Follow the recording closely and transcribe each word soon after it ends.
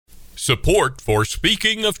Support for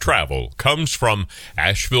Speaking of Travel comes from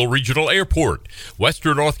Asheville Regional Airport,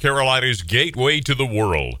 Western North Carolina's gateway to the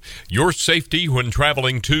world. Your safety when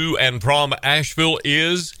traveling to and from Asheville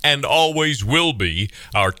is and always will be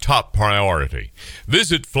our top priority.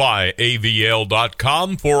 Visit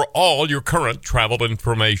flyavl.com for all your current travel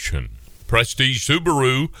information. Prestige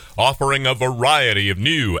Subaru, offering a variety of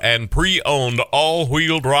new and pre-owned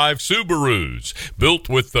all-wheel drive Subarus, built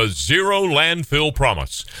with the zero landfill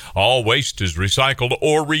promise. All waste is recycled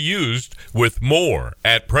or reused, with more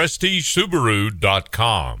at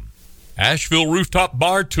prestigesubaru.com. Asheville Rooftop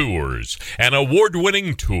Bar Tours, an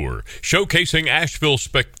award-winning tour showcasing Asheville's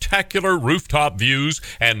spectacular rooftop views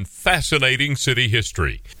and fascinating city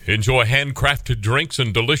history. Enjoy handcrafted drinks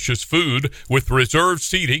and delicious food with reserved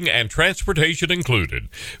seating and transportation included.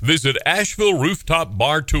 Visit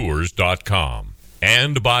AshevilleRooftopBarTours.com.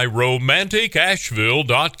 And by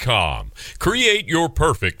RomanticAsheville.com. Create your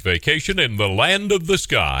perfect vacation in the land of the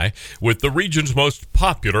sky with the region's most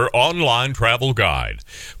popular online travel guide.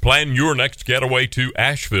 Plan your next getaway to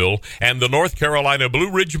Asheville and the North Carolina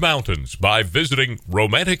Blue Ridge Mountains by visiting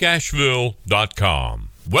RomanticAsheville.com.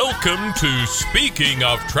 Welcome to Speaking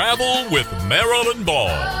of Travel with Marilyn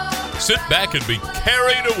Ball. Sit back and be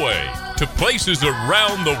carried away to places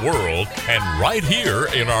around the world and right here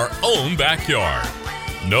in our own backyard.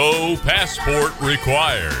 No passport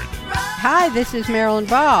required. Hi, this is Marilyn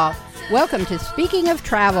Ball. Welcome to Speaking of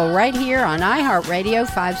Travel right here on iHeartRadio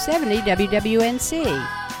 570 WWNC.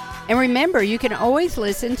 And remember, you can always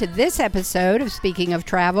listen to this episode of Speaking of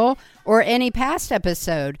Travel or any past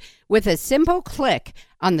episode with a simple click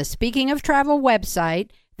on the Speaking of Travel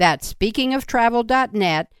website, that's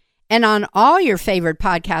speakingoftravel.net, and on all your favorite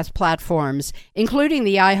podcast platforms, including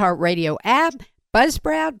the iHeartRadio app,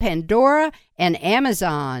 Buzzsprout, Pandora, and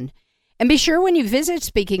Amazon. And be sure when you visit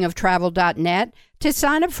speakingoftravel.net to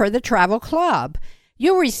sign up for the Travel Club.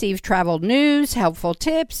 You'll receive travel news, helpful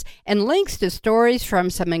tips, and links to stories from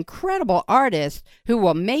some incredible artists who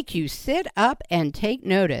will make you sit up and take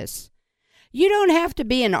notice. You don't have to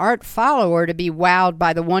be an art follower to be wowed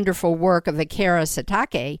by the wonderful work of Akira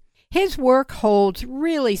Satake. His work holds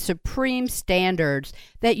really supreme standards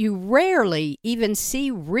that you rarely even see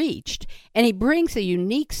reached, and he brings a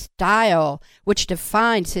unique style which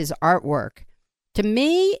defines his artwork. To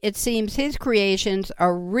me, it seems his creations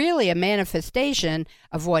are really a manifestation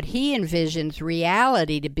of what he envisions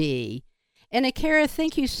reality to be. And Akira,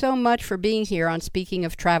 thank you so much for being here on Speaking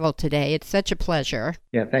of Travel today. It's such a pleasure.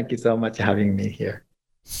 Yeah, thank you so much for having me here.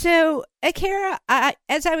 So, Akira,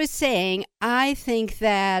 as I was saying, I think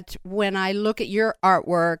that when I look at your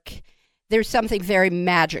artwork, there's something very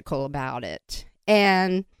magical about it.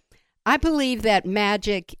 And I believe that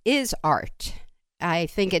magic is art. I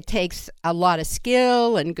think it takes a lot of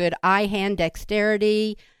skill and good eye-hand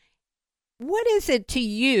dexterity. What is it to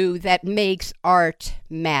you that makes art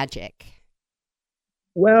magic?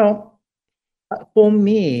 Well, for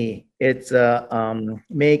me, it's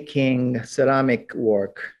making ceramic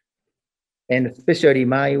work. And especially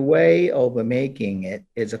my way of making it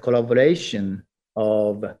is a collaboration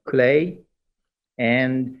of clay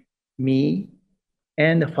and me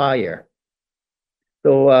and fire.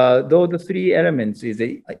 So those three elements is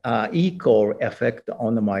an equal effect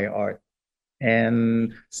on my art.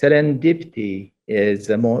 And serendipity is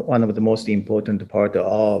one of the most important part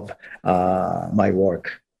of my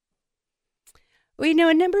work. Well, you know,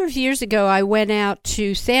 a number of years ago, I went out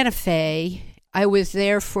to Santa Fe. I was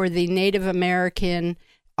there for the Native American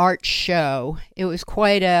art show. It was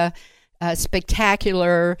quite a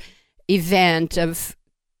spectacular event of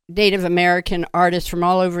Native American artists from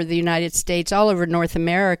all over the United States, all over North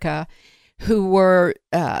America, who were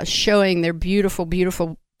showing their beautiful,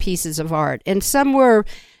 beautiful pieces of art. And some were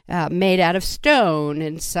made out of stone,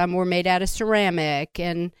 and some were made out of ceramic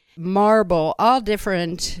and marble, all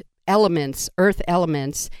different elements, earth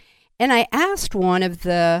elements. And I asked one of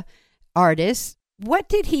the artists, what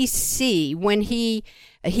did he see when he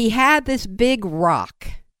had this big rock,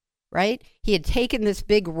 right? He had taken this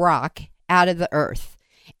big rock out of the earth,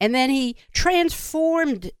 and then he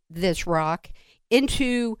transformed this rock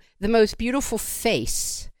into the most beautiful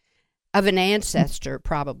face of an ancestor,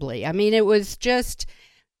 probably. I mean, it was just,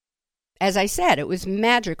 as I said, it was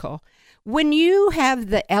magical. When you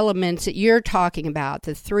have the elements that you're talking about,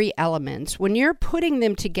 the three elements, when you're putting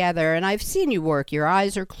them together, and I've seen you work, your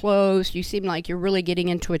eyes are closed, you seem like you're really getting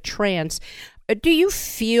into a trance. Do you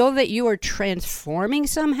feel that you are transforming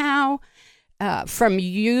somehow from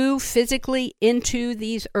you physically into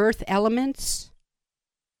these earth elements?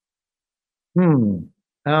 To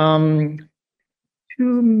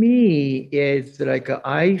me, it's like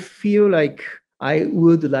I feel like I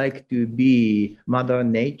would like to be Mother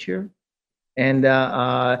Nature, and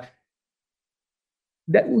that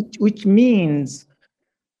which means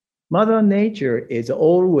Mother Nature is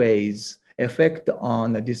always effect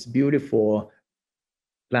on this beautiful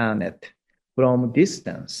planet from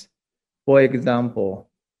distance. For example,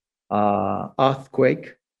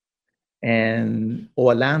 earthquake and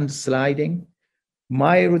or landsliding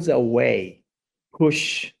miles away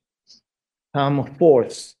push some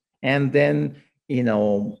force, and then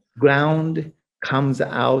ground comes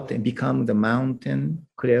out and becomes the mountain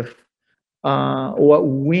cliff, or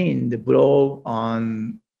wind blow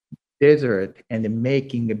on desert and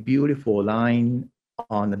making a beautiful line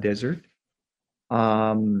on the desert,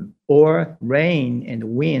 or rain and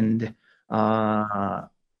wind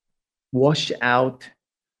wash out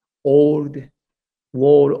old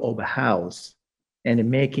wall of a house and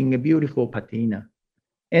making a beautiful patina.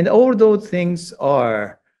 And all those things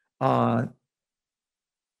are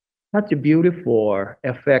such a beautiful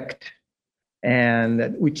effect,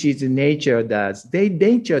 and which is nature does.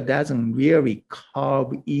 Nature doesn't really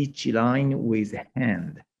carve each line with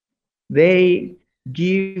hand. They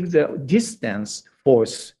give the distance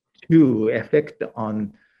force to effect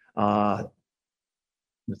on the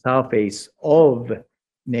surface of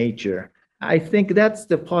nature. I think that's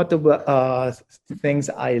the part of things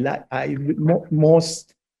I like.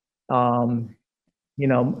 Most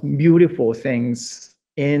beautiful things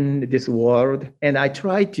in this world, and I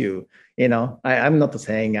try to. I'm not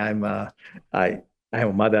saying I'm a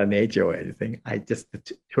mother nature or anything. I just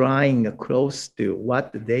trying close to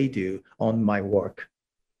what they do on my work.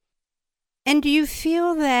 And do you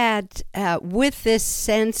feel that with this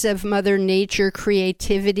sense of Mother Nature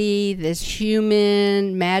creativity, this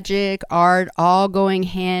human magic, art, all going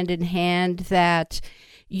hand in hand, that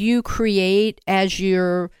you create as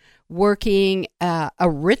you're working a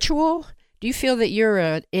ritual? Do you feel that you're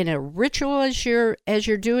in a ritual as you're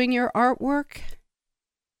doing your artwork?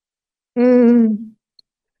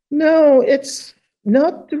 No, it's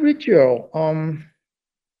not the ritual.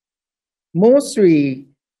 Mostly,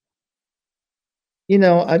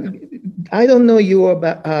 I don't know your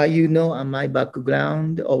my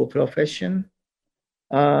background of profession.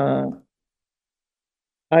 Uh,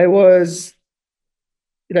 I was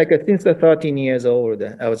like since the 13 years old,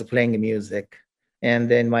 I was playing music. And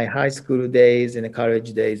then my high school days and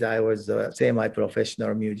college days, I was a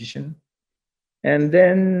semi-professional musician. And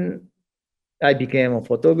then I became a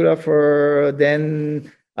photographer.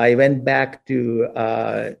 Then I went back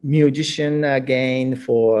to musician again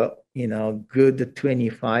for good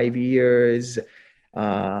 25 years,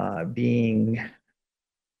 being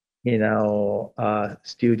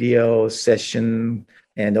studio session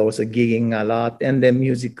and also gigging a lot, and then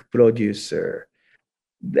music producer.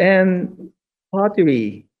 Then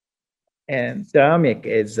pottery and ceramic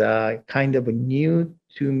is kind of new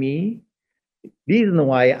to me. Reason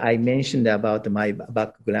why I mentioned about my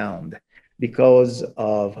background, because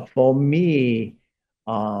of for me,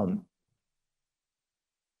 um,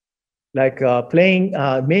 like playing,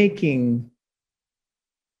 making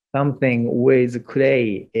something with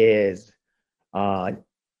clay is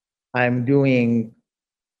I'm doing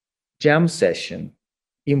jam session,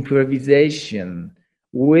 improvisation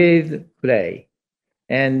with clay,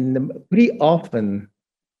 and pretty often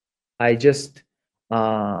I just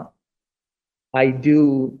I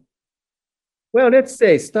do, well, let's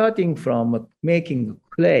say starting from making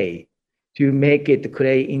clay to make it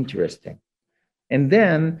clay interesting. And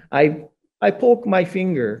then I poke my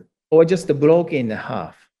finger or just broke in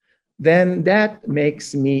half. Then that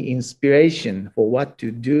makes me inspiration for what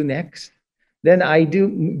to do next. Then I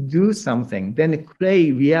do something. Then the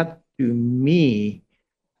clay react to me,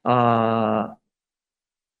 and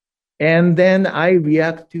then I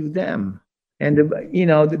react to them. And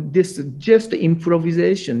this just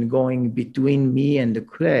improvisation going between me and the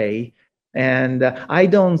clay. And I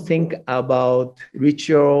don't think about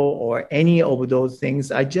ritual or any of those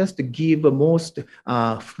things. I just give most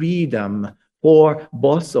freedom for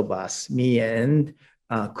both of us, me and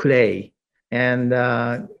clay. And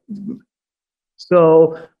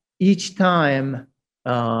so each time,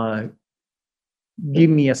 give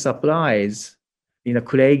me a surprise.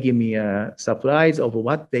 Clay give me a surprise of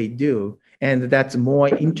what they do. And that's more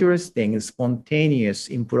interesting, spontaneous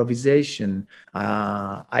improvisation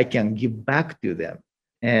I can give back to them.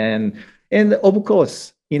 And of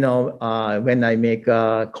course, when I make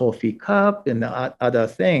a coffee cup and other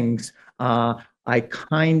things, I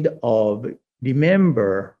kind of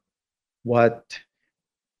remember what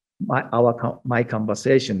my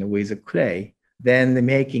conversation with clay. then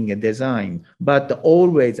making a design. But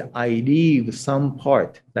always I leave some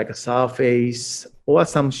part, like a surface or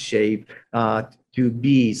some shape, to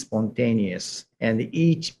be spontaneous. And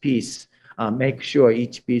each piece, make sure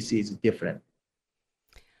each piece is different.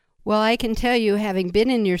 Well, I can tell you, having been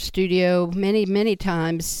in your studio many, many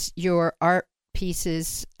times, your art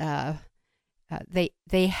pieces,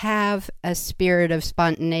 they have a spirit of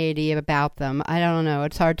spontaneity about them. I don't know;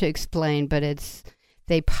 it's hard to explain, but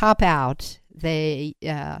they pop out. They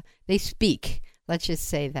speak. Let's just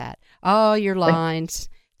say that. All your lines,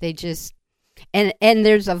 they just and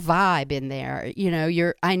there's a vibe in there. You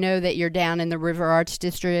know, I know that you're down in the River Arts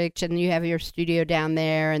District, and you have your studio down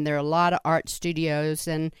there, and there are a lot of art studios.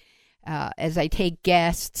 And as I take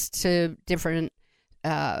guests to different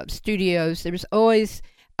studios, there's always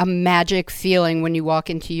a magic feeling when you walk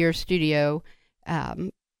into your studio,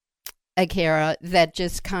 Akira, that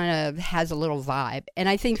just kind of has a little vibe. And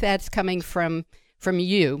I think that's coming from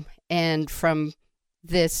you and from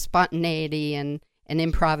this spontaneity and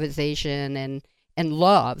improvisation and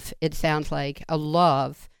love. It sounds like a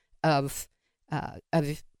love of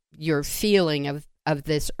your feeling of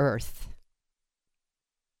this earth.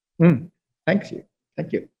 Thank you.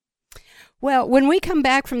 Thank you. Well, when we come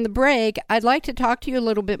back from the break, I'd like to talk to you a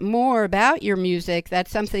little bit more about your music. That's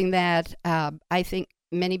something that I think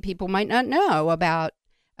many people might not know about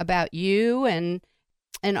you, and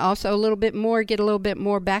also get a little bit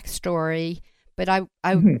more backstory. But I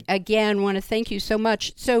again want to thank you so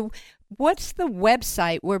much. So what's the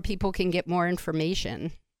website where people can get more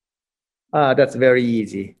information? That's very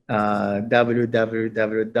easy.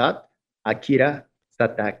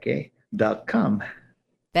 www.akirasatake.com.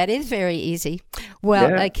 That is very easy.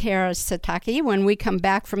 Well, Akira Satake, when we come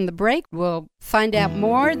back from the break, we'll find out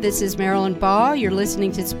more. This is Marilyn Ball. You're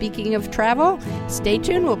listening to Speaking of Travel. Stay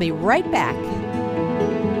tuned. We'll be right back.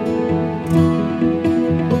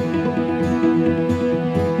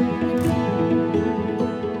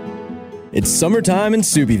 It's summertime in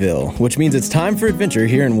Soupyville, which means it's time for adventure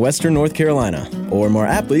here in Western North Carolina. Or more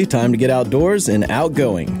aptly, time to get outdoors and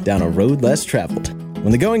outgoing down a road less traveled.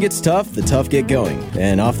 When the going gets tough, the tough get going.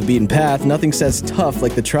 And off the beaten path, nothing says tough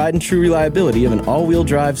like the tried and true reliability of an all-wheel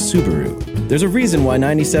drive Subaru. There's a reason why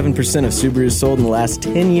 97% of Subarus sold in the last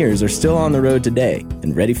 10 years are still on the road today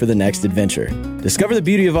and ready for the next adventure. Discover the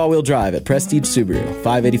beauty of all-wheel drive at Prestige Subaru,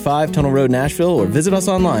 585 Tunnel Road, Nashville, or visit us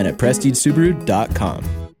online at prestigesubaru.com.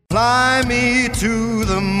 Fly me to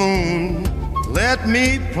the moon, let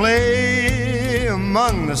me play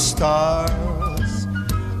among the stars,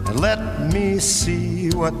 and let me see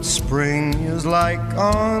what spring is like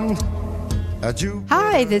on a Jupiter.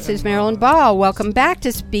 Hi, this is Marilyn Ball. Welcome back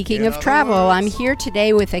to Speaking of Travel. I'm here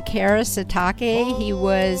today with Akira Satake. He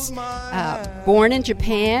was born in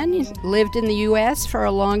Japan, lived in the U.S. for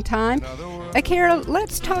a long time. Akira,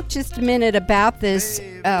 let's talk just a minute about this.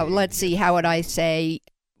 Let's see, how would I say?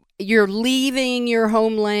 You're leaving your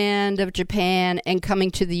homeland of Japan and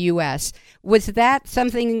coming to the U.S. Was that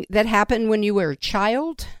something that happened when you were a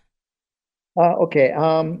child? Okay.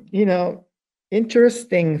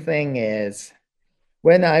 Interesting thing is,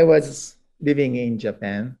 when I was living in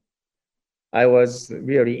Japan, I was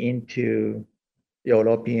really into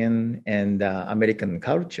European and American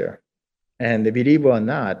culture. And believe it or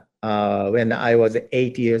not, when I was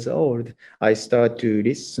 8 years old, I started to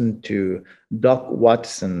listen to Doc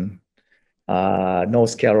Watson,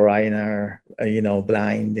 North Carolina,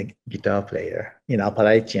 blind guitar player,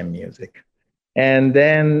 Appalachian music. And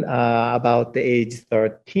then about the age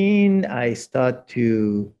 13, I started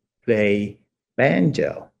to play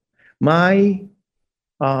banjo. My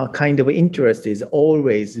kind of interest is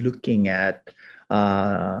always looking at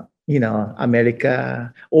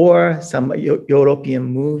America or some European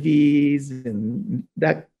movies and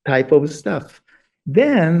that type of stuff.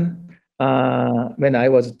 Then, when I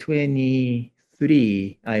was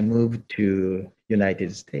 23, I moved to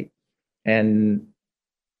United States. And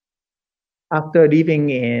after living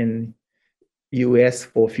in US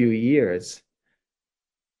for a few years,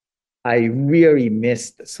 I really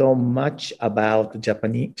missed so much about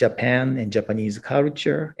Japan and Japanese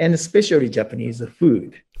culture, and especially Japanese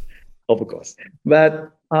food, of course.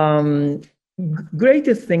 But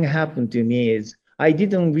greatest thing happened to me is I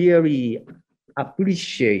didn't really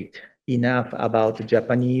appreciate enough about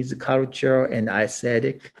Japanese culture and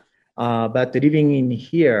aesthetic. But living in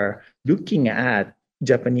here, looking at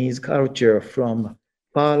Japanese culture from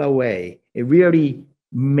far away, it really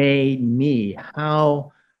made me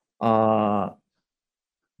how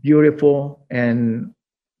beautiful and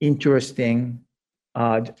interesting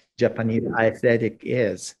Japanese aesthetic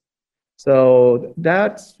is. So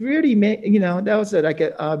that's really that was like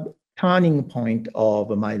a turning point of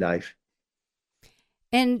my life.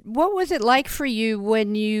 And what was it like for you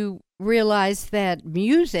when you realized that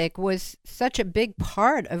music was such a big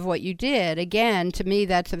part of what you did? Again, to me,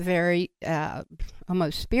 that's a very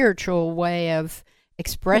almost spiritual way of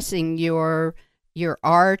expressing your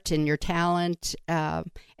art and your talent.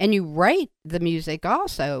 And you write the music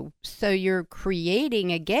also, so you're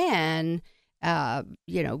creating again.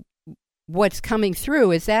 What's coming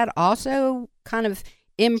through. Is that also kind of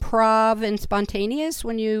improv and spontaneous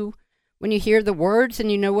when you hear the words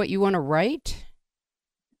and you know what you want to write?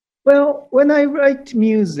 Well, when I write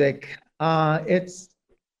music, it's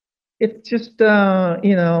just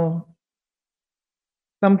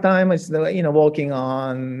sometimes it's walking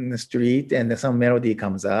on the street and some melody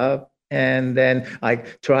comes up, and then I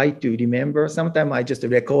try to remember. Sometimes I just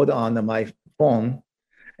record on my phone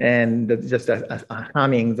and just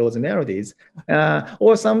humming those melodies,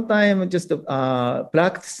 or sometimes just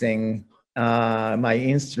practicing my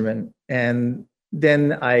instrument, and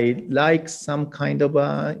then I like some kind of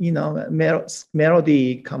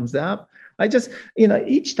melody comes up. I just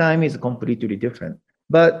each time is completely different,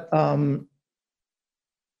 but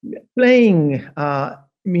playing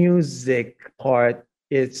music part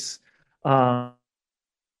is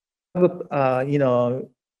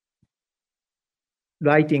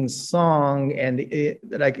writing song and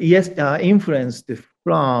influenced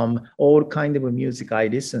from all kind of music I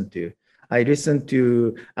listen to. I listen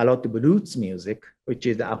to a lot of roots music, which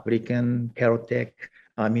is African, Celtic,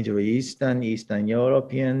 Middle Eastern, Eastern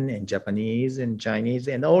European, and Japanese and Chinese,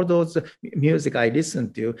 and all those music I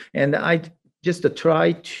listen to. And I just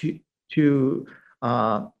try to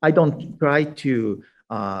I don't try to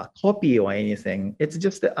copy or anything. It's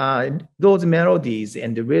just those melodies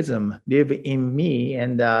and the rhythm live in me,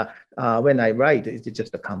 and when I write, it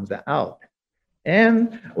just comes out.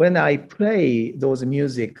 And when I play those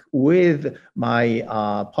music with my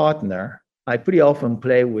partner, I pretty often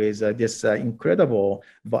play with this incredible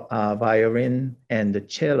violin and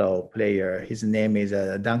cello player. His name is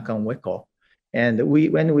Duncan Wickel. And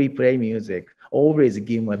when we play music, always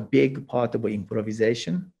give him a big part of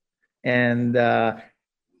improvisation. And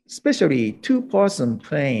especially two-person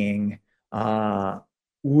playing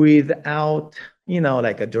without,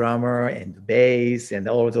 like a drummer and bass and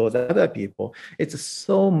all those other people, it's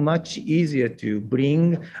so much easier to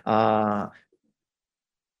bring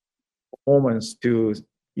performance to,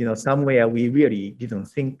 somewhere we really didn't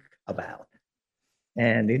think about.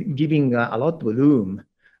 And giving a lot of room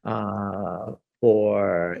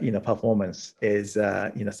for, performance is,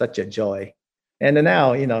 such a joy. And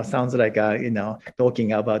now, sounds like,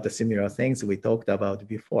 talking about the similar things we talked about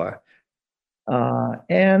before.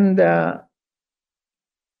 And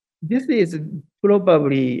this is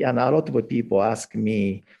probably, and a lot of people ask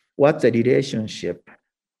me, what's the relationship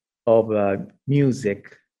of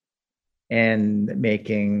music and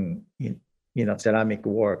making, ceramic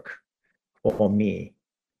work for me?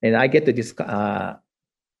 And I get this,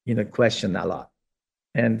 question a lot.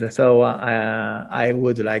 And so I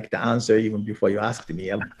would like to answer even before you asked me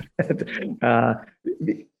about it.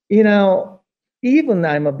 Even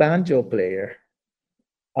I'm a banjo player.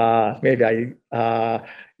 Maybe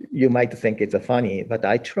you might think it's funny, but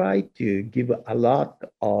I try to give a lot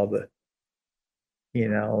of,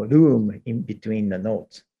 room in between the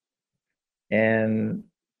notes. And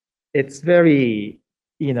it's very,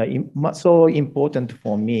 so important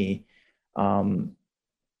for me.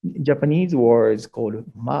 Japanese word called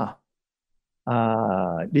ma,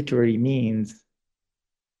 literally means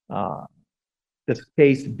the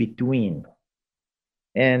space between.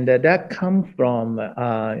 And that comes from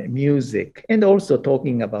music, and also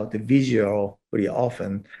talking about the visual pretty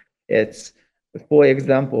often. It's, for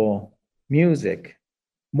example, music.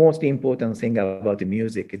 Most important thing about the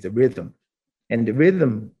music is the rhythm. And the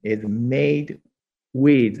rhythm is made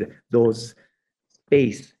with those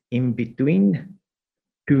space in between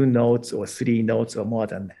two notes or three notes or more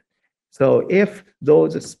than that. So if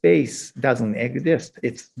those space doesn't exist,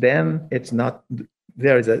 then it's not,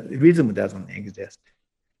 there is a rhythm doesn't exist.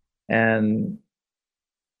 And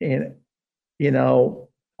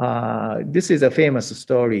this is a famous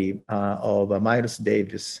story of Miles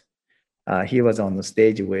Davis. He was on the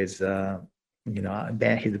stage with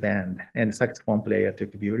his band, and the saxophone player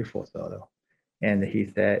took a beautiful solo. And he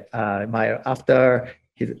said, after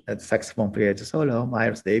his saxophone player's solo,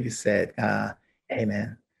 Miles Davis said, "Hey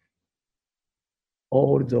man,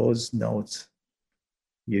 all those notes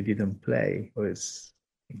you didn't play was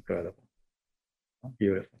incredible,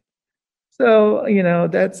 beautiful." So,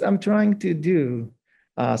 I'm trying to do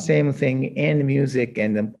same thing in music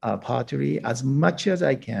and pottery as much as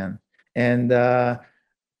I can. And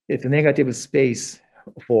it's a negative space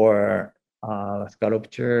for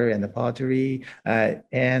sculpture and the pottery,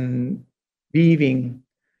 and leaving,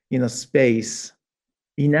 space,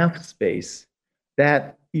 enough space,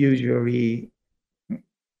 that usually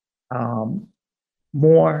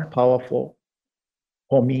more powerful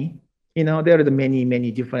for me. There are many,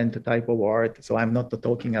 many different type of art, so I'm not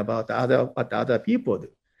talking about what other people do.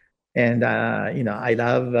 And I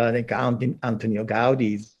love like Antonio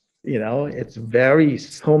Gaudi's. It's very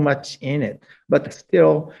so much in it, but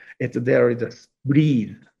still, there is a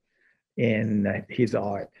breathe in his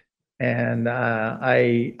art, and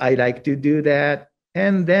I like to do that.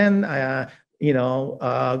 And then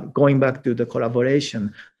going back to the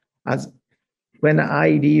collaboration, as when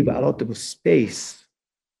I leave a lot of space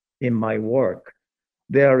in my work,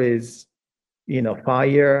 there is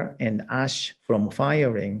fire and ash from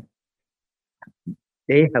firing.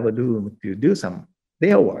 They have a room to do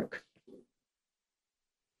their work.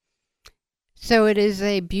 So it is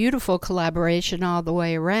a beautiful collaboration all the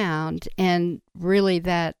way around, and really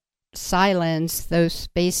that silence, those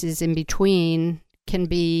spaces in between, can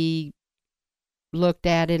be looked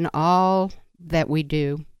at in all that we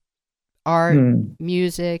do. Art,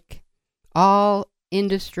 music, all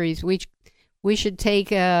industries. We should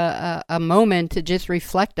take a moment to just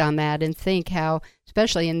reflect on that and think how,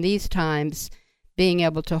 especially in these times, being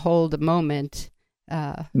able to hold a moment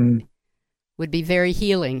would be very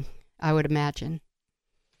healing, I would imagine.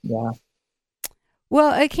 Yeah.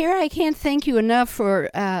 Well, Akira, I can't thank you enough for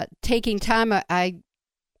taking time.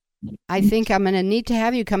 I think I'm going to need to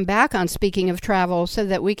have you come back on Speaking of Travel so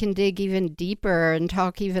that we can dig even deeper and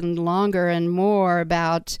talk even longer and more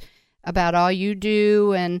about all you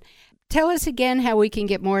do. And tell us again how we can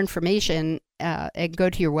get more information and go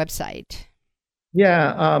to your website.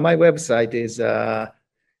 Yeah, my website is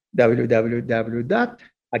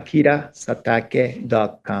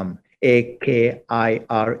www.akirasatake.com.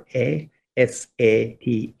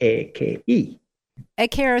 AKIRASATAKE.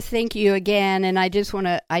 Akira, thank you again, and I just want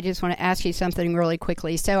to ask you something really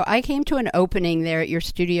quickly. So I came to an opening there at your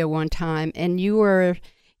studio one time, and you were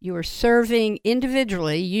serving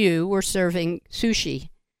individually. You were serving sushi.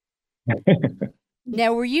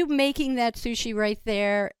 Now, were you making that sushi right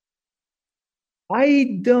there?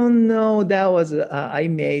 I don't know. That was I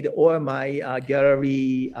made, or my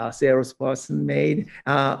gallery salesperson made.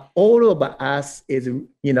 All of us is two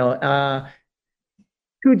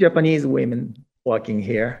Japanese women working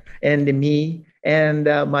here, and me, and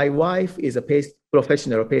my wife is a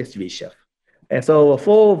professional pastry chef. And so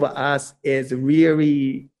four of us is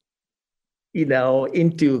really,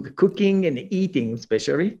 into cooking and eating,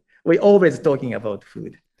 especially. We're always talking about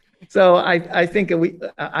food. So I think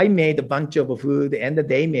I made a bunch of food, and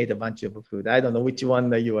they made a bunch of food. I don't know which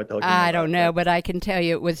one that you were talking about. I don't know, but I can tell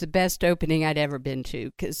you it was the best opening I'd ever been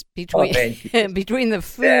to, because between the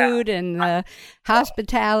food and the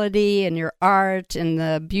hospitality and your art and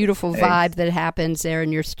the beautiful vibe that happens there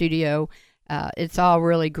in your studio, it's all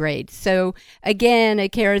really great. So again,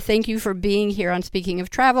 Akira, thank you for being here on Speaking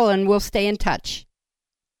of Travel, and we'll stay in touch.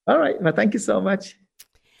 All right. Well, thank you so much.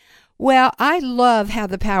 Well, I love how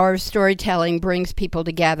the power of storytelling brings people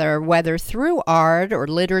together, whether through art or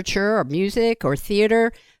literature or music or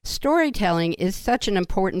theater. Storytelling is such an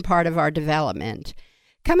important part of our development.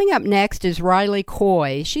 Coming up next is Riley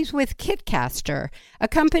Coy. She's with Kitcaster, a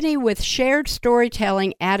company with shared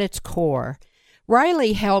storytelling at its core.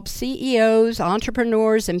 Riley helps CEOs,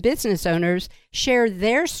 entrepreneurs, and business owners share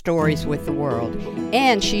their stories with the world,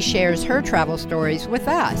 and she shares her travel stories with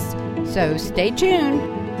us. So stay tuned.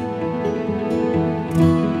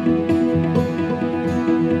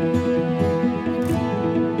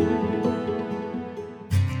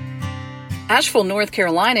 Asheville, North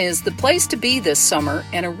Carolina is the place to be this summer,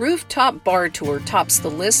 and a rooftop bar tour tops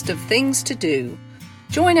the list of things to do.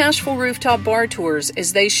 Join Asheville Rooftop Bar Tours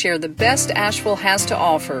as they share the best Asheville has to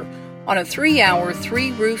offer on a 3-hour,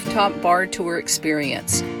 3-rooftop bar tour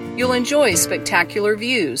experience. You'll enjoy spectacular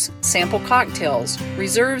views, sample cocktails,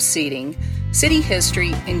 reserved seating, city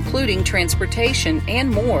history, including transportation,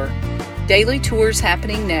 and more. Daily tours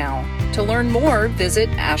happening now. To learn more, visit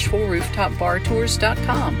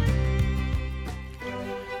AshevilleRooftopBarTours.com.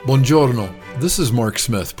 Buongiorno, this is Mark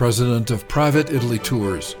Smith, president of Private Italy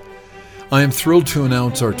Tours. I am thrilled to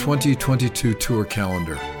announce our 2022 tour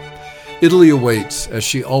calendar. Italy awaits, as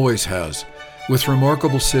she always has, with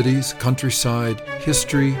remarkable cities, countryside,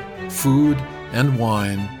 history, food, and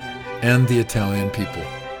wine, and the Italian people.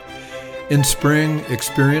 In spring,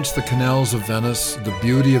 experience the canals of Venice, the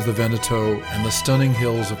beauty of the Veneto, and the stunning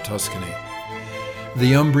hills of Tuscany.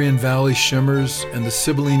 The Umbrian Valley shimmers, and the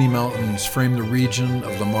Sibillini Mountains frame the region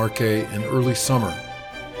of the Marche in early summer.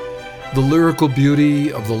 The lyrical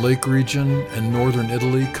beauty of the lake region and northern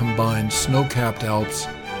Italy combines snow-capped Alps,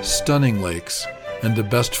 stunning lakes, and the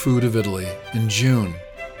best food of Italy in June.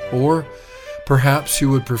 Or perhaps you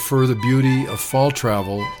would prefer the beauty of fall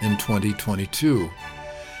travel in 2022.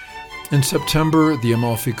 In September, the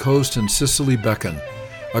Amalfi Coast and Sicily beckon,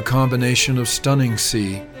 a combination of stunning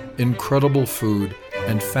sea, incredible food,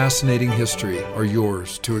 and fascinating history are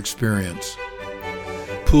yours to experience.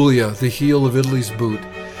 Puglia, the heel of Italy's boot,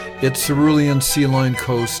 its cerulean sea-lined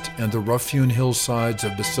coast and the rough-hewn hillsides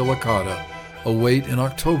of Basilicata await in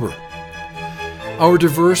October. Our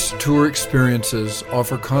diverse tour experiences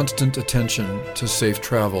offer constant attention to safe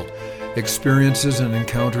travel, experiences and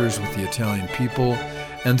encounters with the Italian people,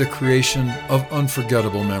 and the creation of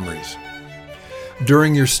unforgettable memories.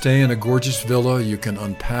 During your stay in a gorgeous villa, you can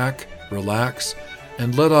unpack, relax,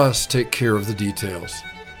 and let us take care of the details.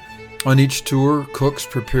 On each tour, cooks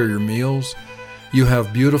prepare your meals, you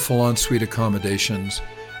have beautiful en-suite accommodations,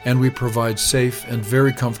 and we provide safe and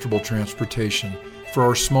very comfortable transportation for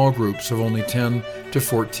our small groups of only 10 to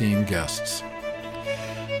 14 guests.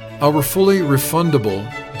 Our fully refundable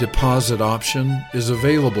deposit option is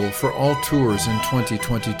available for all tours in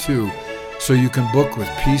 2022, so you can book with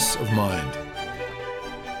peace of mind.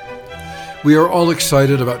 We are all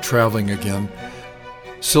excited about traveling again.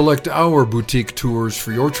 Select our boutique tours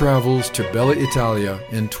for your travels to Bella Italia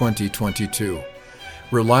in 2022.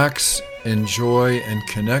 Relax, enjoy, and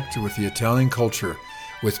connect with the Italian culture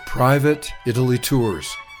with Private Italy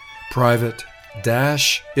Tours.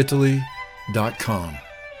 private-italy.com.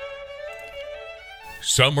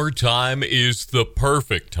 Summertime is the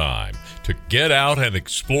perfect time to get out and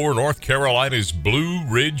explore North Carolina's Blue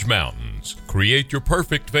Ridge Mountains. Create your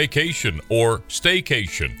perfect vacation or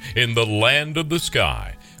staycation in the land of the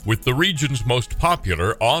sky with the region's most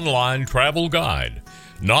popular online travel guide.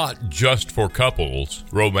 Not just for couples,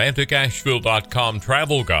 RomanticAsheville.com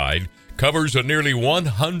travel guide covers a nearly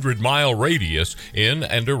 100-mile radius in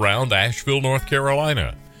and around Asheville, North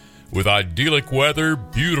Carolina. With idyllic weather,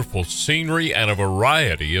 beautiful scenery, and a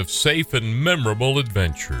variety of safe and memorable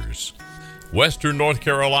adventures. Western North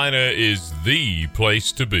Carolina is the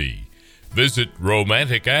place to be. Visit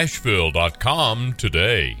RomanticAsheville.com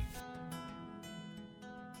today.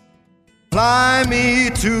 Fly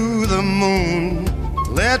me to the moon,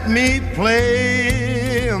 let me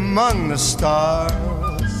play among the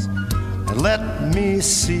stars, and let me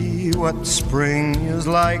see what spring is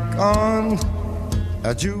like on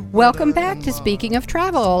Welcome back to Speaking of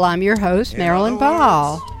Travel. I'm your host, Marilyn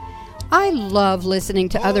Ball. I love listening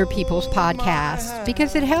to other people's podcasts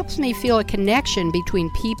because it helps me feel a connection between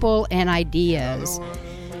people and ideas.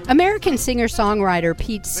 American singer-songwriter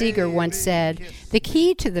Pete Seeger once said, "The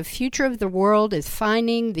key to the future of the world is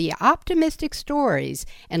finding the optimistic stories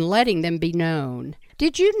and letting them be known."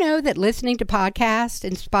 Did you know that listening to podcasts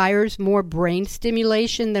inspires more brain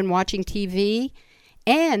stimulation than watching TV?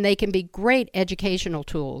 And they can be great educational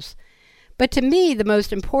tools. But to me, the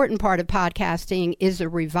most important part of podcasting is the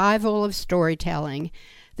revival of storytelling.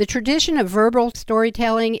 The tradition of verbal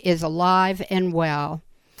storytelling is alive and well.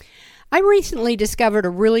 I recently discovered a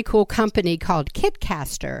really cool company called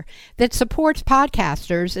Kitcaster that supports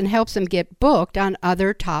podcasters and helps them get booked on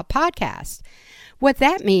other top podcasts. What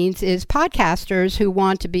that means is podcasters who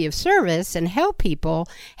want to be of service and help people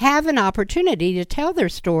have an opportunity to tell their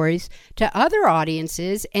stories to other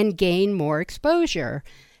audiences and gain more exposure.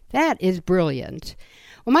 That is brilliant.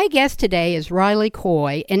 Well, my guest today is Riley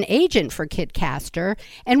Coy, an agent for Kitcaster,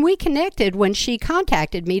 and we connected when she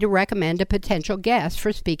contacted me to recommend a potential guest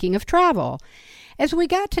for Speaking of Travel. As we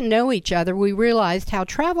got to know each other, we realized how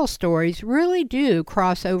travel stories really do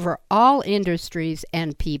cross over all industries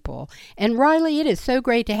and people. And Riley, it is so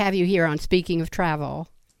great to have you here on Speaking of Travel.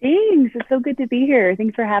 Thanks. It's so good to be here.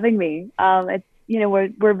 Thanks for having me.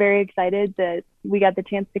 We're very excited that we got the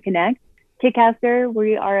chance to connect. Kitcaster,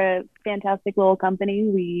 we are a fantastic little company.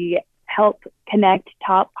 We help connect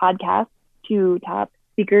top podcasts to top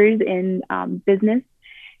speakers in business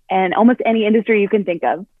and almost any industry you can think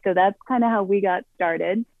of. So that's kind of how we got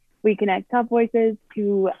started. We connect top voices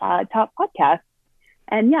to top podcasts.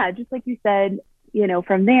 And yeah, just like you said,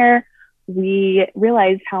 from there, we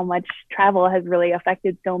realized how much travel has really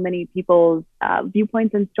affected so many people's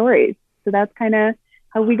viewpoints and stories. So that's kind of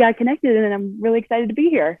how we got connected, and I'm really excited to be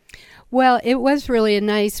here. Well, it was really a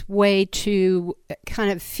nice way to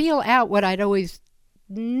kind of feel out what I'd always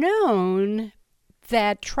known,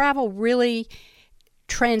 that travel really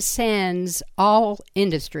transcends all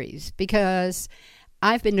industries, because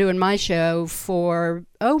I've been doing my show for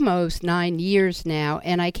almost 9 years now,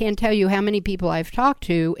 and I can't tell you how many people I've talked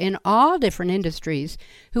to in all different industries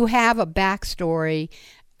who have a backstory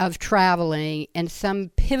of traveling, and some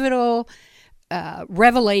pivotal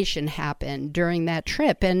revelation happened during that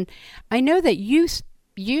trip. And I know that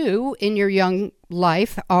you in your young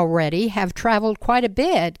life already have traveled quite a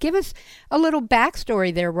bit. Give us a little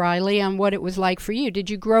backstory there, Riley, on what it was like for you. Did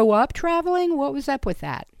you grow up traveling? What was up with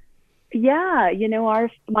that? Yeah,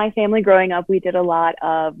 my family growing up, we did a lot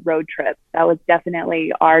of road trips. That was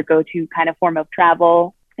definitely our go-to kind of form of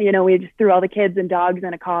travel. We just threw all the kids and dogs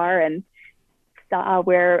in a car and saw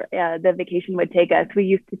where the vacation would take us. We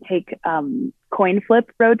used to take coin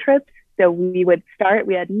flip road trips. So we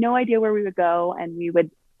had no idea where we would go, and we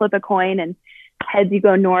would flip a coin, and heads you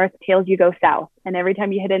go north, tails you go south. And every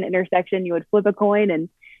time you hit an intersection, you would flip a coin, and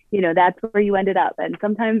that's where you ended up. And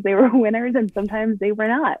sometimes they were winners and sometimes they were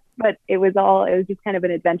not, but it was just kind of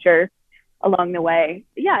an adventure along the way.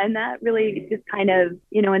 Yeah. And that really just kind of,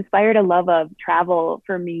 inspired a love of travel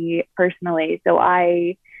for me personally. So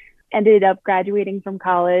I ended up graduating from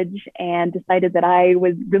college and decided that I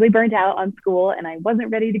was really burnt out on school and I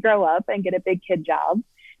wasn't ready to grow up and get a big kid job.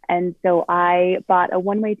 And so I bought a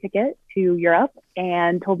one-way ticket to Europe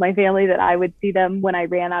and told my family that I would see them when I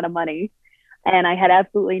ran out of money. And I had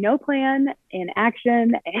absolutely no plan in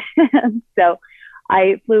action. And so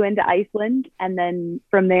I flew into Iceland and then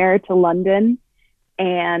from there to London.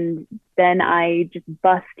 And then I just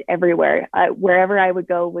bussed everywhere. Wherever I would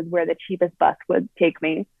go was where the cheapest bus would take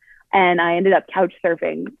me. And I ended up couch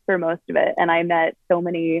surfing for most of it. And I met so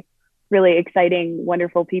many really exciting,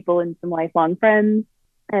 wonderful people and some lifelong friends.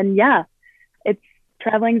 And yeah,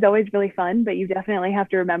 traveling is always really fun, but you definitely have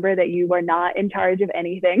to remember that you are not in charge of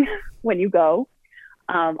anything when you go.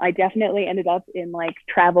 I definitely ended up in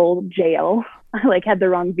travel jail. I had the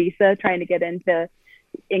wrong visa trying to get into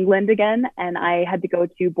England again. And I had to go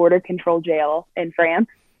to border control jail in France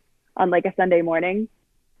on a Sunday morning.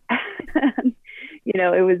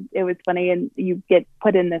 It was funny. And you get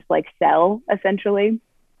put in this cell essentially,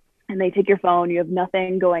 and they take your phone, you have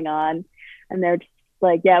nothing going on. And they're just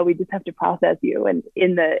yeah, we just have to process you. And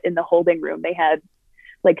in the holding room, they had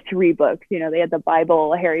 3 books, they had the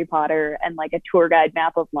Bible, Harry Potter, and a tour guide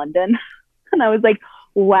map of London. And I was like,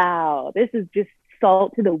 wow, this is just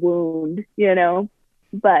salt to the wound,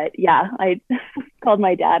 But yeah, I called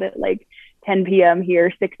my dad at 10 p.m.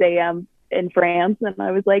 here, 6 a.m. in France. And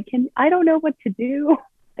I was like, I don't know what to do.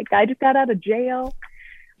 I just got out of jail.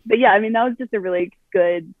 But yeah, that was just a really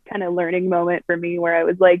good kind of learning moment for me where I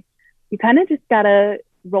was you kind of just got to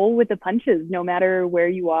roll with the punches, no matter where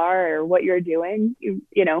you are or what you're doing.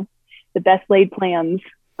 The best laid plans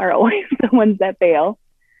are always the ones that fail.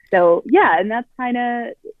 So yeah, and that's kind of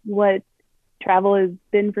what travel has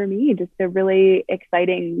been for me, just a really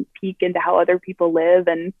exciting peek into how other people live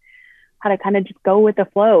and how to kind of just go with the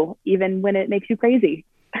flow, even when it makes you crazy.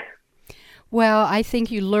 Well, I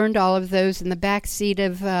think you learned all of those in the back seat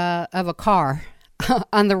of a car.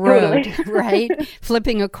 On the road, totally. Right?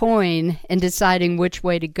 Flipping a coin and deciding which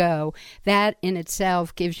way to go. That in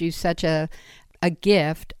itself gives you such a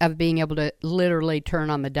gift of being able to literally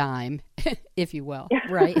turn on the dime, if you will,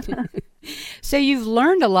 right? So you've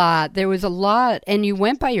learned a lot. There was a lot, and you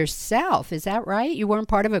went by yourself. Is that right? You weren't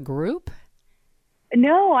part of a group?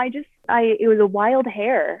 No, it was a wild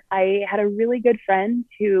hair. I had a really good friend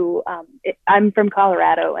who, I'm from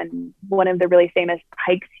Colorado, and one of the really famous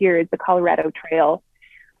hikes here is the Colorado Trail.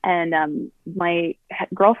 And my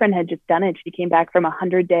girlfriend had just done it. She came back from a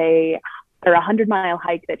 100-mile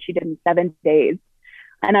hike that she did in 7 days.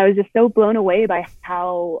 And I was just so blown away by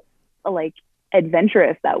how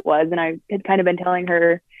adventurous that was. And I had kind of been telling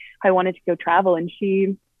her I wanted to go travel, and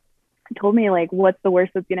she told me what's the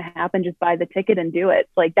worst that's going to happen? Just buy the ticket and do it.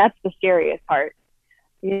 That's the scariest part.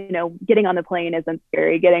 Getting on the plane isn't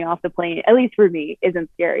scary. Getting off the plane, at least for me, isn't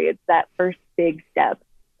scary. It's that first big step.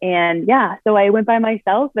 And yeah, so I went by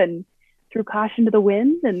myself and threw caution to the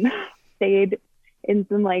wind and stayed in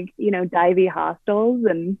some divey hostels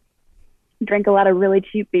and drank a lot of really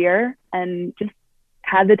cheap beer and just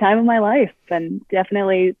had the time of my life. And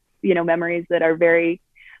definitely, memories that are very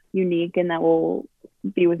unique and that will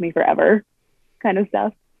be with me forever kind of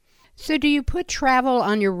stuff. So do you put travel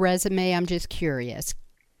on your resume? I'm just curious.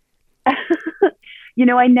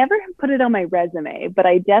 I never put it on my resume, but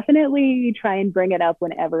I definitely try and bring it up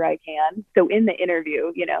whenever I can. So in the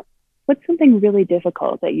interview, what's something really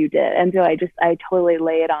difficult that you did? And so I totally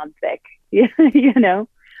lay it on thick,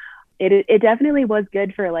 It definitely was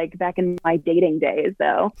good for back in my dating days,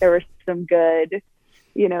 though. There were some good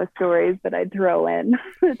stories that I'd throw in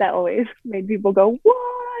that always made people go,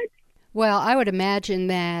 what? Well, I would imagine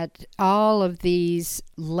that all of these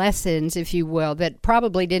lessons, if you will, that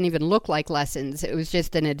probably didn't even look like lessons. It was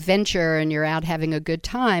just an adventure and you're out having a good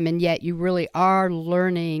time, and yet you really are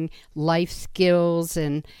learning life skills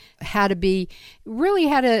and how to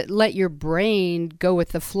let your brain go with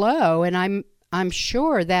the flow. And I'm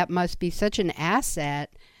sure that must be such an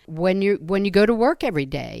asset when you go to work every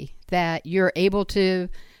day, that you're able to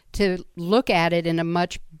look at it in a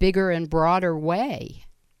much bigger and broader way.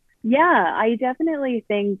 Yeah, I definitely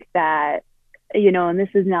think that, and this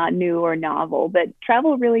is not new or novel, but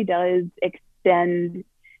travel really does extend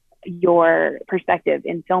your perspective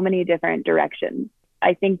in so many different directions.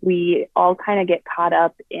 I think we all kind of get caught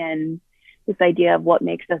up in this idea of what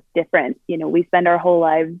makes us different. We spend our whole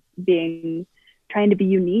lives trying to be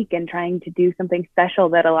unique and trying to do something special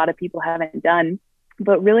that a lot of people haven't done.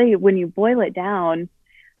 But really, when you boil it down,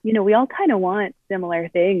 we all kind of want similar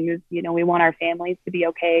things. We want our families to be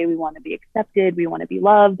okay. We want to be accepted. We want to be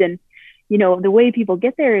loved. And, the way people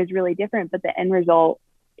get there is really different, but the end result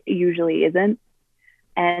usually isn't.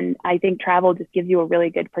 And I think travel just gives you a really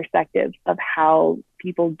good perspective of how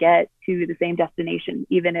people get to the same destination,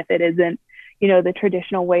 even if it isn't, the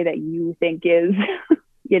traditional way that you think is,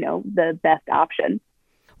 the best option.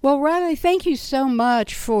 Well, Riley, thank you so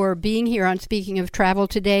much for being here on Speaking of Travel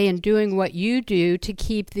today and doing what you do to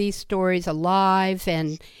keep these stories alive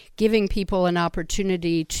and giving people an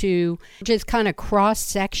opportunity to just kind of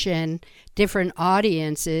cross-section different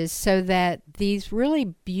audiences so that these really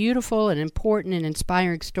beautiful and important and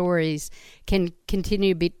inspiring stories can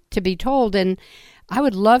continue to be told. And I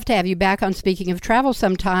would love to have you back on Speaking of Travel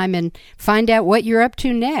sometime and find out what you're up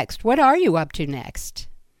to next. What are you up to next?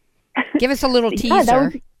 Give us a little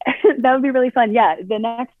teaser. That would be really fun. Yeah, the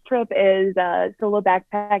next trip is solo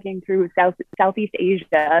backpacking through Southeast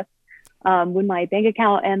Asia when my bank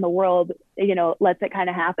account and the world, lets it kind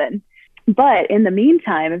of happen. But in the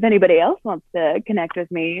meantime, if anybody else wants to connect with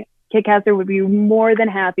me, Kitcaster would be more than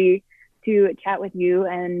happy to chat with you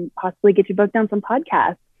and possibly get you booked on some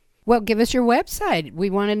podcasts. Well, give us your website.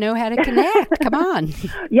 We want to know how to connect. Come on.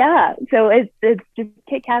 Yeah. So it's just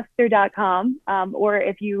kitcaster.com. Or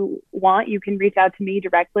if you want, you can reach out to me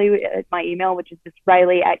directly at my email, which is just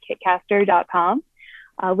riley@kitcaster.com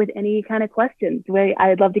with any kind of questions.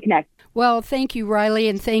 I'd love to connect. Well, thank you, Riley,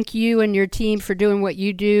 and thank you and your team for doing what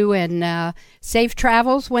you do, and safe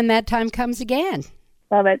travels when that time comes again.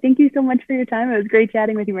 Love it. Thank you so much for your time. It was great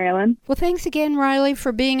chatting with you, Marilyn. Well, thanks again, Riley,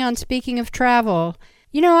 for being on Speaking of Travel.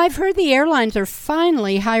 I've heard the airlines are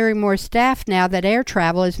finally hiring more staff now that air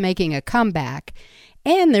travel is making a comeback,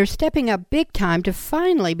 and they're stepping up big time to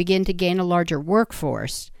finally begin to gain a larger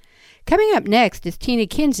workforce. Coming up next is Tina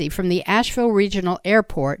Kinsey from the Asheville Regional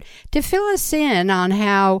Airport to fill us in on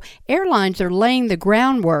how airlines are laying the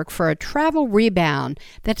groundwork for a travel rebound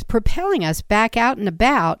that's propelling us back out and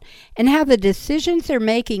about, and how the decisions they're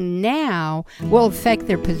making now will affect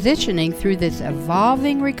their positioning through this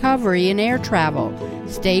evolving recovery in air travel.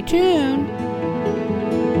 Stay tuned.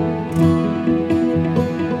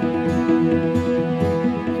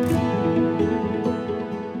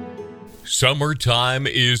 Summertime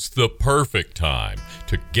is the perfect time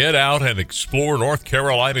to get out and explore North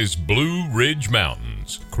Carolina's Blue Ridge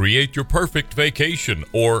Mountains. Create your perfect vacation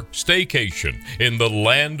or staycation in the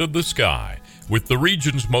land of the sky with the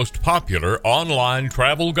region's most popular online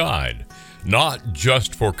travel guide. Not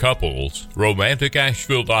just for couples,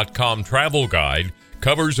 RomanticAsheville.com travel guide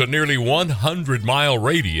covers a nearly 100-mile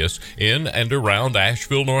radius in and around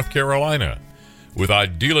Asheville, North Carolina. With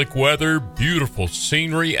idyllic weather, beautiful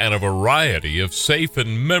scenery, and a variety of safe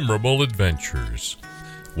and memorable adventures.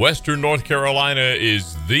 Western North Carolina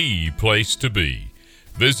is the place to be.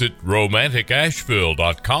 Visit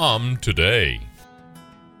RomanticAsheville.com today.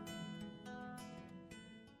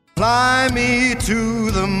 Fly me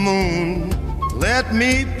to the moon, let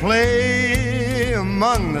me play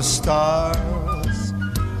among the stars,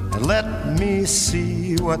 and let me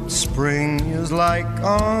see what spring is like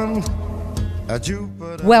on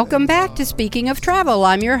Welcome back to Speaking of Travel.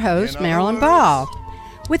 I'm your host, Marilyn Ball.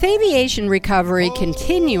 With aviation recovery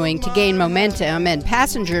continuing to gain momentum and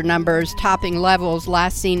passenger numbers topping levels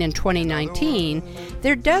last seen in 2019,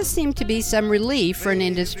 there does seem to be some relief for an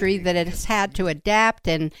industry that has had to adapt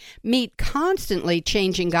and meet constantly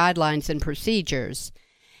changing guidelines and procedures.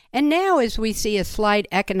 And now, as we see a slight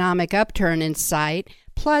economic upturn in sight,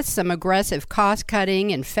 plus some aggressive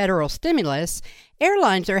cost-cutting and federal stimulus,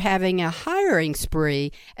 airlines are having a hiring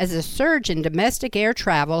spree as a surge in domestic air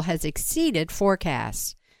travel has exceeded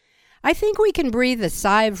forecasts. I think we can breathe a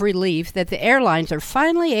sigh of relief that the airlines are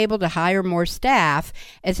finally able to hire more staff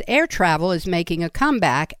as air travel is making a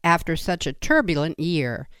comeback after such a turbulent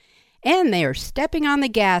year. and they are stepping on the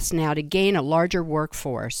gas now to gain a larger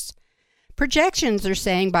workforce. Projections are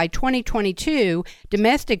saying by 2022,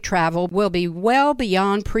 domestic travel will be well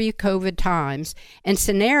beyond pre-COVID times, and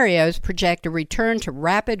scenarios project a return to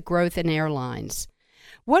rapid growth in airlines.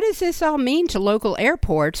 What does this all mean to local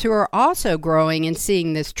airports who are also growing and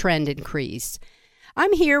seeing this trend increase?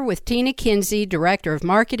 I'm here with Tina Kinsey, Director of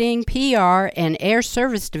Marketing, PR, and Air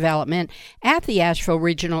Service Development at the Asheville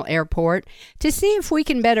Regional Airport, to see if we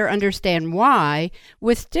can better understand why,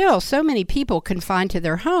 with still so many people confined to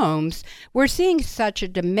their homes, we're seeing such a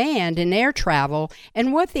demand in air travel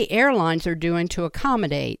and what the airlines are doing to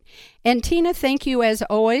accommodate. And Tina, thank you as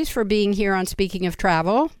always for being here on Speaking of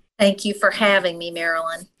Travel. Thank you for having me,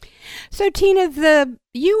 Marilyn. So, Tina, the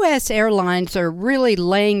U.S. airlines are really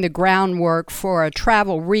laying the groundwork for a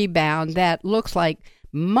travel rebound that looks like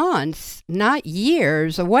months, not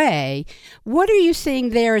years away. What are you seeing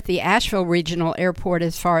there at the Asheville Regional Airport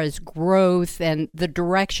as far as growth and the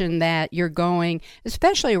direction that you're going,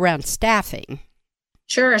 especially around staffing?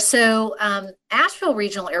 Sure. So, Asheville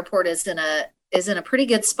Regional Airport is in a pretty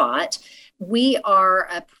good spot. We are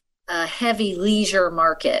a heavy leisure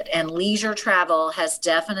market, and leisure travel has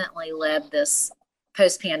definitely led this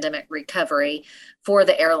post-pandemic recovery for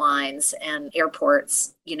the airlines and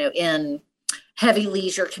airports, in heavy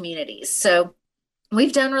leisure communities. So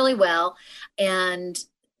we've done really well. And,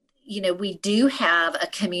 we do have a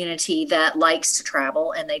community that likes to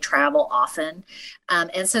travel, and they travel often.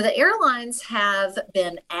 And so the airlines have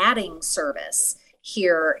been adding service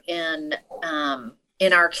here in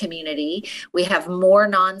our community. We have more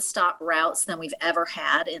nonstop routes than we've ever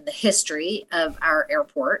had in the history of our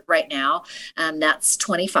airport right now. That's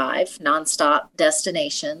 25 nonstop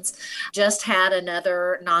destinations. Just had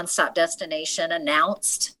another nonstop destination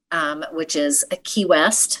announced, which is Key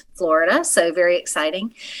West, Florida. So very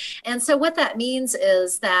exciting. And so what that means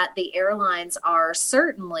is that the airlines are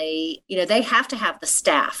certainly, they have to have the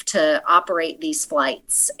staff to operate these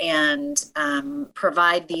flights and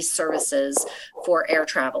provide these services for air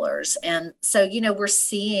travelers. And so, we're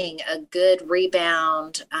seeing a good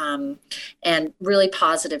rebound and really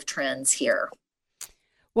positive trends here.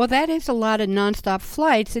 Well, that is a lot of nonstop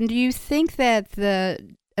flights. And do you think that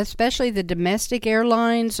especially the domestic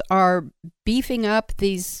airlines are beefing up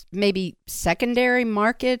these maybe secondary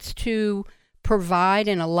markets to provide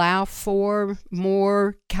and allow for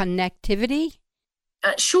more connectivity?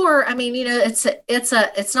 Sure. I mean,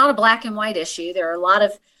 it's not a black and white issue. There are a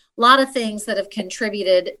lot of things that have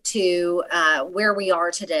contributed to where we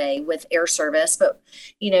are today with air service. But,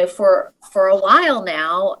 for a while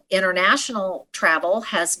now, international travel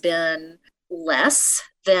has been less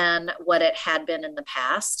than what it had been in the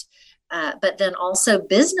past. But then also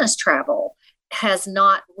business travel has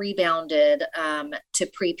not rebounded to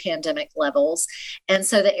pre-pandemic levels. And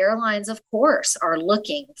so the airlines, of course, are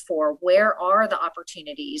looking for where are the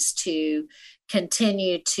opportunities to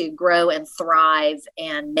continue to grow and thrive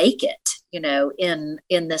and make it,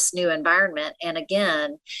 in this new environment. And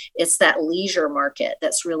again, it's that leisure market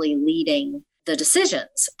that's really leading the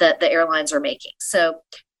decisions that the airlines are making. So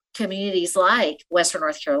communities like Western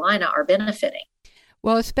North Carolina are benefiting.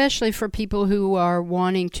 Well, especially for people who are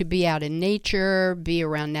wanting to be out in nature, be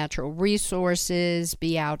around natural resources,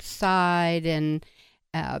 be outside. And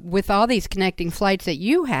with all these connecting flights that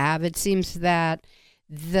you have, it seems that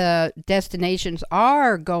the destinations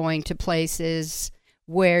are going to places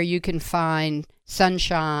where you can find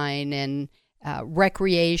sunshine and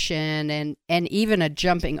recreation and even a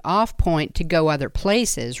jumping off point to go other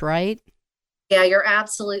places, right? Yeah, you're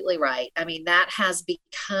absolutely right. I mean, that has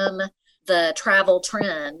become the travel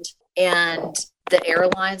trend, and the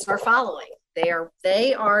airlines are following.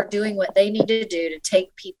 They are doing what they need to do to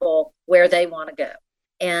take people where they want to go.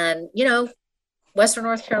 And, Western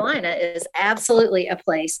North Carolina is absolutely a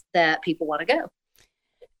place that people want to go.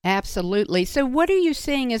 Absolutely. So what are you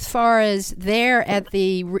seeing as far as there at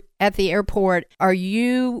the airport? Are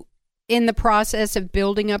you in the process of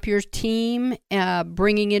building up your team,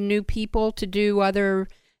 bringing in new people to do other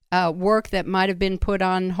work that might have been put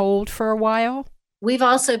on hold for a while? We've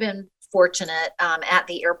also been fortunate at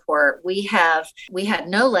the airport. We had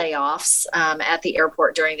no layoffs at the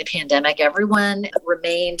airport during the pandemic. Everyone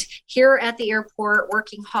remained here at the airport,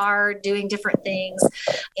 working hard, doing different things.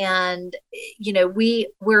 And,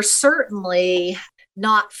 we're certainly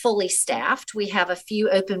not fully staffed. We have a few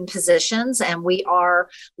open positions, and we are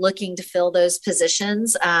looking to fill those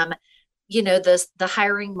positions. The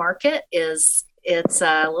hiring market it's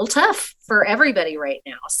a little tough for everybody right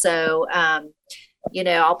now. So,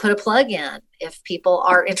 I'll put a plug in. If people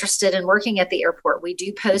are interested in working at the airport, we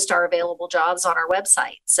do post our available jobs on our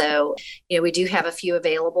website. So, we do have a few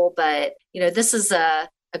available, but, this is a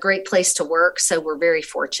great place to work. So we're very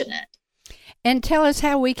fortunate. And tell us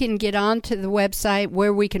how we can get onto the website,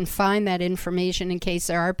 where we can find that information in case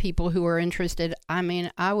there are people who are interested. I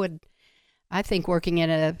mean, I think working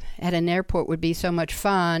at an airport would be so much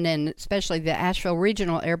fun, and especially the Asheville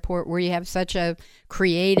Regional Airport, where you have such a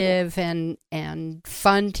creative and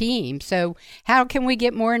fun team. So how can we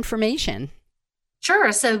get more information?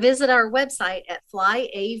 Sure. So visit our website at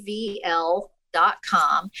flyavl.com.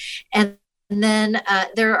 And then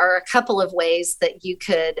there are a couple of ways that you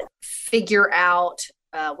could figure out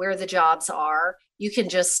where the jobs are. You can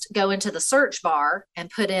just go into the search bar and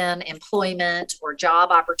put in employment or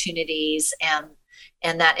job opportunities, and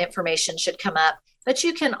that information should come up. But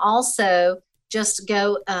you can also just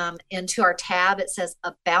go into our tab. It says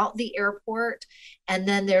About the Airport, and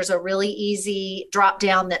then there's a really easy drop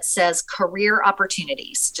down that says Career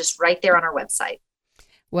Opportunities, just right there on our website.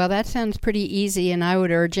 Well, that sounds pretty easy, and I would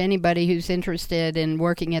urge anybody who's interested in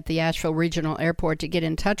working at the Asheville Regional Airport to get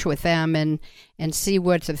in touch with them and see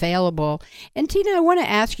what's available. And Tina, I want to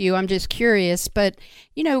ask you, I'm just curious, but,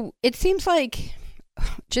 it seems like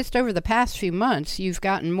just over the past few months, you've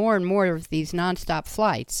gotten more and more of these nonstop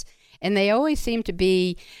flights, and they always seem to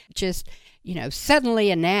be just, suddenly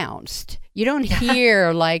announced. You don't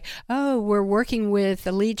hear like, oh, we're working with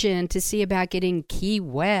Allegiant to see about getting Key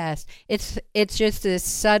West. It's just this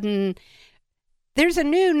sudden, there's a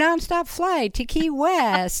new nonstop flight to Key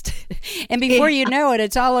West. And before you know it,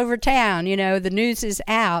 it's all over town. The news is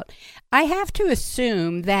out. I have to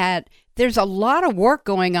assume that there's a lot of work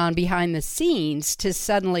going on behind the scenes to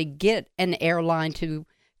suddenly get an airline to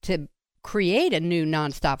create a new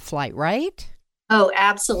nonstop flight, right? Oh,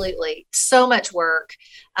 absolutely. So much work.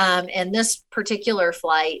 And this particular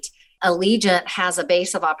flight, Allegiant has a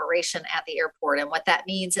base of operation at the airport. And what that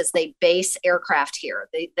means is they base aircraft here.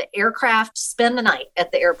 The aircraft spend the night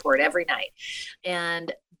at the airport every night.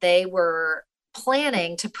 And they were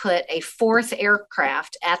planning to put a fourth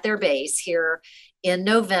aircraft at their base here in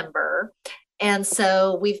November. And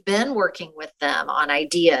so we've been working with them on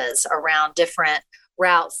ideas around different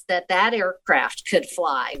routes that aircraft could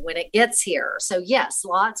fly when it gets here. So yes,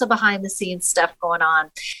 lots of behind the scenes stuff going on.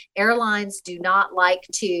 Airlines do not like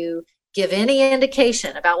to give any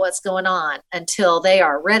indication about what's going on until they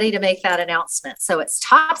are ready to make that announcement. So it's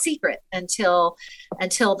top secret until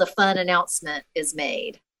the fun announcement is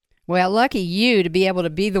made. Well, lucky you to be able to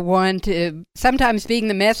be the one to, sometimes being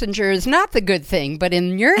the messenger is not the good thing, but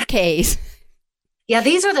in your case... Yeah,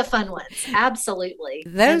 these are the fun ones. Absolutely.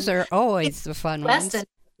 Those are always the fun ones. Weston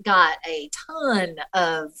got a ton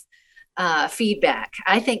of feedback.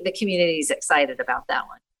 I think the community is excited about that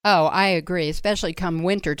one. Oh, I agree. Especially come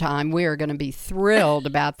wintertime, we are going to be thrilled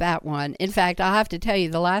about that one. In fact, I'll have to tell you,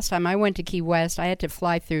 the last time I went to Key West, I had to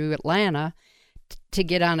fly through Atlanta to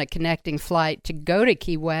get on a connecting flight to go to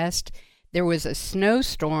Key West. There was a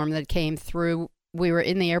snowstorm that came through. We were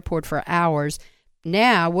in the airport for hours.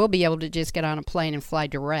 Now we'll be able to just get on a plane and fly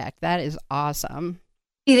direct. That is awesome.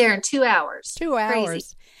 Be there in 2 hours. 2 hours.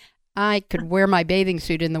 Crazy. I could wear my bathing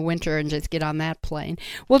suit in the winter and just get on that plane.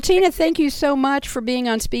 Well, Tina, thank you so much for being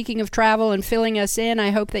on Speaking of Travel and filling us in.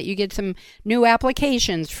 I hope that you get some new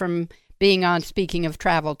applications from being on Speaking of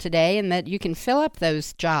Travel today, and that you can fill up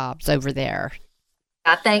those jobs over there.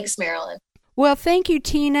 Thanks, Marilyn. Well, thank you,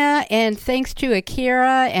 Tina, and thanks to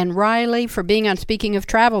Akira and Riley for being on Speaking of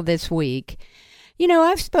Travel this week.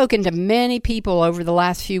 I've spoken to many people over the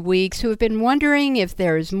last few weeks who have been wondering if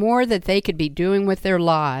there is more that they could be doing with their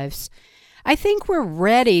lives. I think we're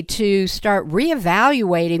ready to start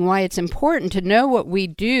reevaluating why it's important to know what we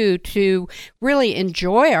do to really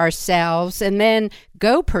enjoy ourselves and then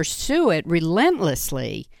go pursue it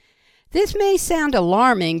relentlessly. This may sound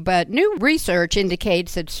alarming, but new research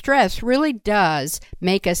indicates that stress really does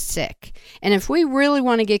make us sick. And if we really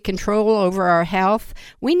want to get control over our health,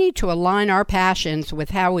 we need to align our passions with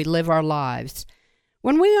how we live our lives.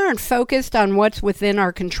 When we aren't focused on what's within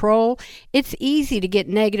our control, it's easy to get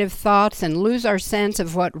negative thoughts and lose our sense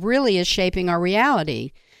of what really is shaping our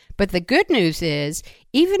reality. But the good news is,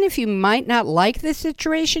 even if you might not like the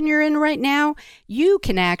situation you're in right now, you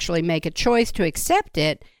can actually make a choice to accept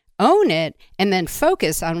it, own it, and then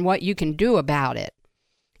focus on what you can do about it.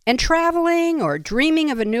 And traveling or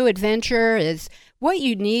dreaming of a new adventure is what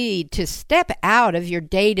you need to step out of your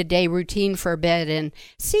day-to-day routine for a bit and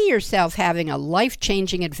see yourself having a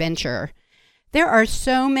life-changing adventure. There are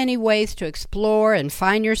so many ways to explore and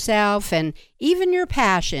find yourself and even your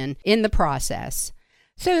passion in the process.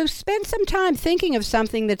 So spend some time thinking of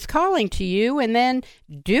something that's calling to you and then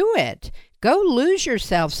do it. Go lose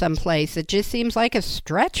yourself someplace that just seems like a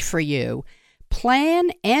stretch for you.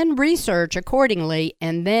 Plan and research accordingly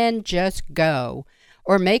and then just go.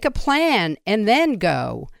 Or make a plan and then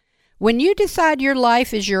go. When you decide your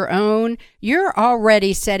life is your own, you're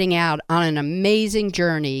already setting out on an amazing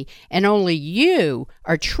journey, and only you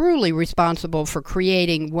are truly responsible for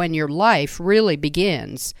creating when your life really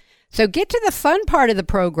begins. So get to the fun part of the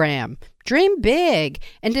program. Dream big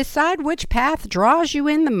and decide which path draws you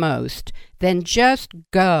in the most. Then just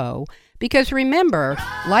go. Because remember,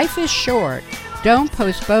 life is short. Don't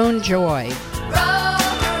postpone joy.